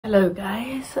Hello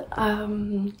guys,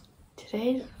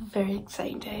 today is a very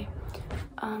exciting day.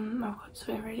 I've got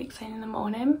something really exciting in the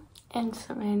morning and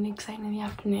something exciting in the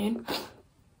afternoon,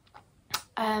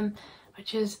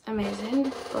 which is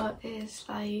amazing, but it's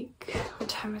like, what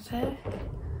time is it?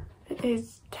 It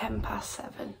is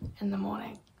 7:10 in the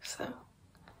morning, so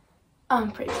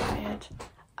I'm pretty tired.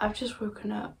 I've just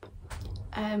woken up,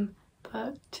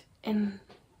 but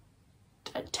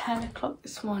at 10 o'clock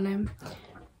this morning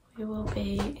we will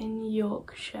be in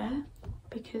Yorkshire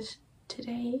because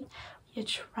today we're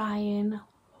trying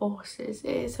horses.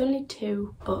 It's only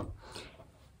 2, but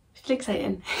it's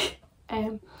exciting.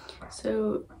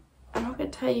 So I'm not going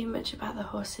to tell you much about the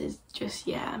horses just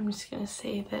yet. I'm just going to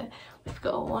say that we've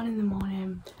got one in the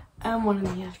morning and one in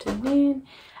the afternoon,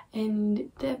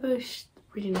 and they're both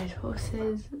really nice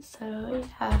horses. So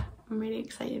yeah, I'm really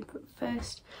excited. But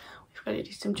first we've got to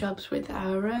do some jobs with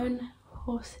our own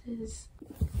horses.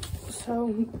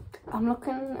 So I'm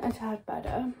looking a tad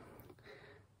better.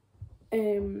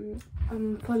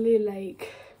 I'm fully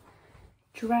like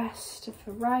dressed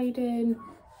for riding.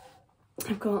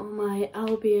 I've got my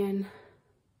Aubrian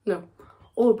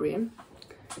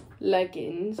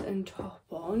leggings and top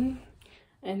on,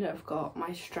 and I've got my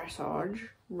dressage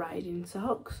riding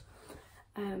socks.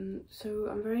 So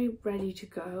I'm very ready to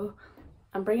go.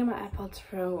 I'm bringing my AirPods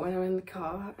Pro when I'm in the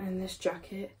car, and this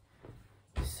jacket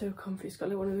is so comfy. It's got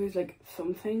like one of those like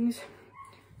thumb things.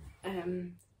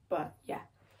 But yeah,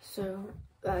 so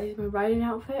that is my riding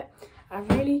outfit. I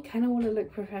really kind of want to look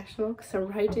professional because I'm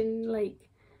riding like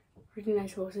really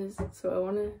nice horses, so I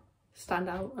want to stand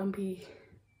out and be,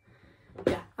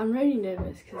 yeah, I'm really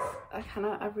nervous because I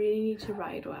really need to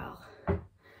ride well,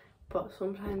 but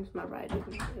sometimes my riding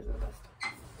isn't the best.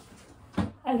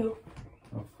 Hello.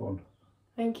 Have fun.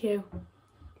 Thank you.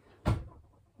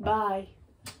 Bye.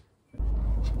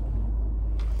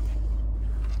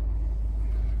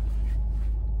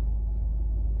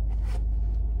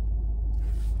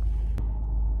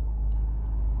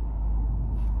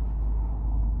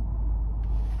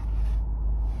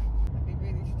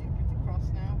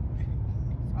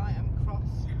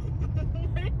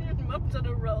 Mum's on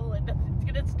a roll and nothing's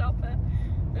gonna stop her.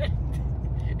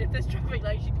 If there's traffic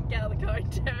lights, you can get out of the car and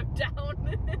tear them down.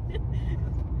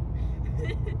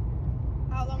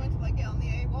 How long until I get on the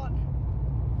A1?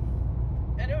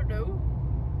 I don't know.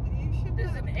 You should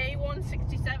There's know. an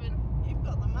A167. You've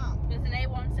got the map. There's an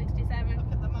A167.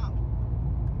 Look at the map.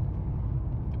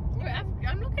 Wait,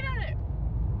 I'm looking at it.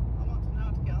 I want to know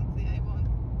how to get onto the A1.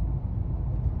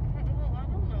 I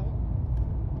don't know.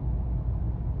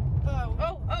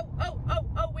 Oh.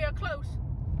 We are close.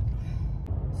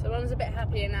 So Mum's a bit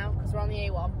happier now because we're on the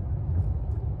A1.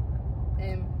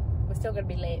 We're still going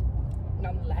to be late,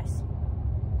 nonetheless.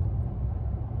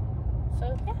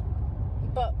 So yeah,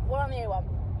 but we're on the A1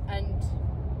 and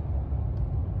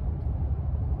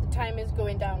the time is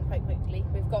going down quite quickly.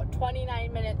 We've got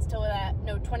 29 minutes till there.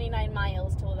 No, 29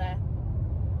 miles till there.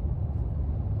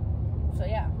 So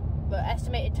yeah, but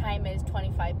estimated time is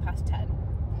 10:25.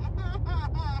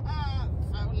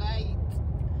 So late.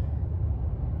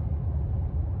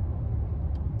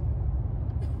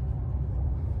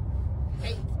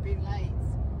 Hate to be late.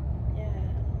 Yeah,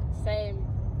 same.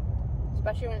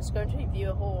 Especially when it's going to review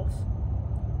a horse.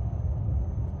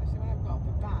 Especially when I've got up a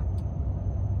back.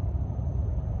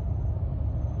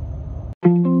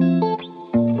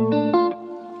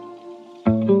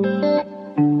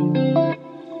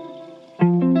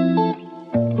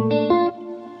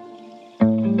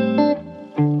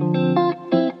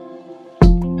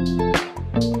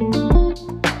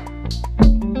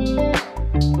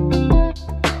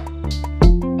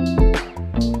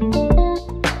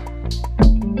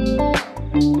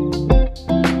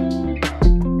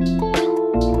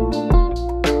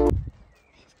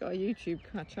 Got a YouTube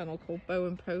channel called Beau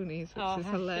and Ponies, which is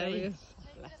hilarious.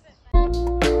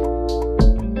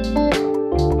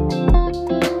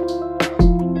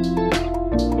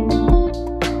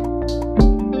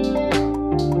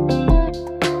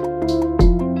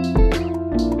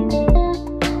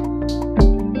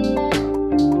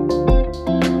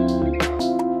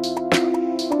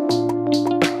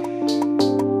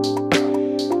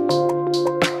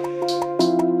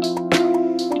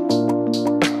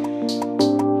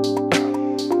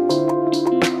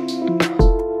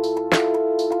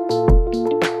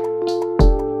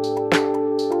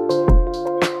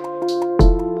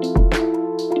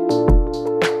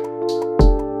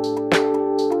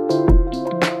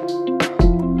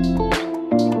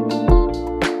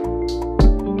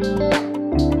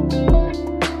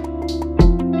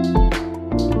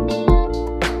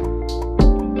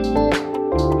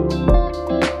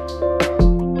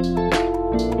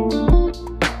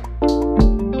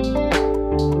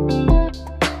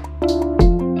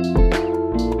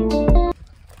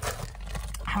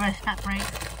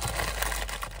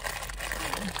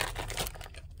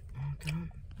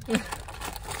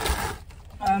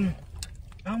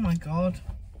 Oh my god.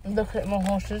 Look at my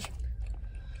horses.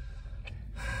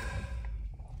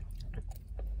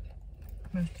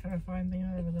 Most terrifying thing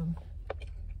I've ever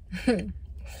done.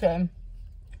 Same.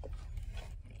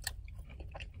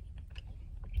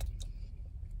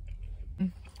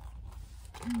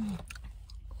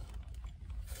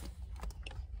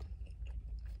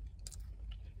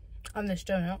 And this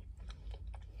donut.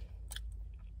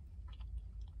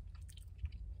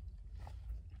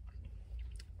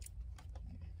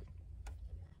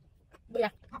 But yeah.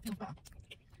 That feels better.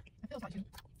 It feels like you.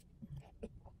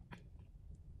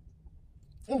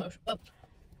 Almost. Oh.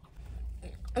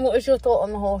 And what is your thought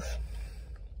on the horse?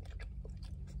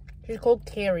 She's called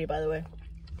Kiri, by the way.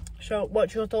 So,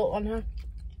 what's your thought on her?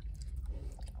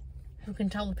 Who can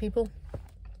tell the people?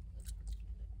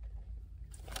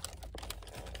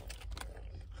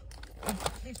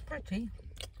 She's pretty.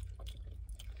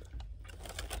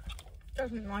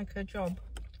 Doesn't like her job.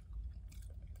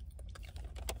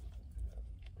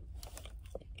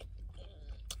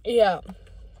 Yeah.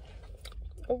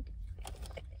 Oh.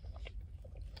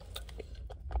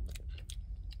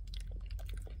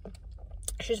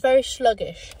 She's very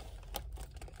sluggish.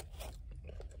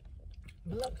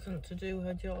 Reluctant to do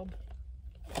her job.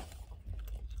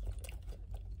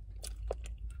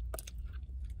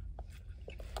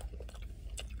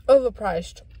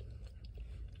 Overpriced.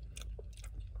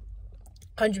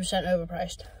 100%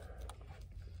 overpriced.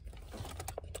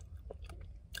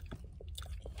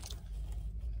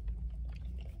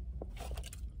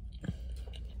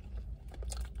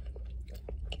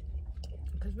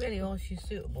 Because really all she's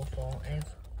suitable for is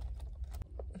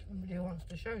somebody who wants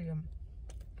to show you.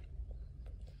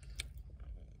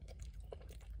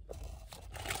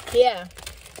 Yeah.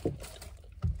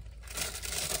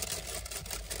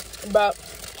 But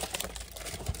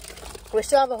we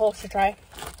still have a horse to try.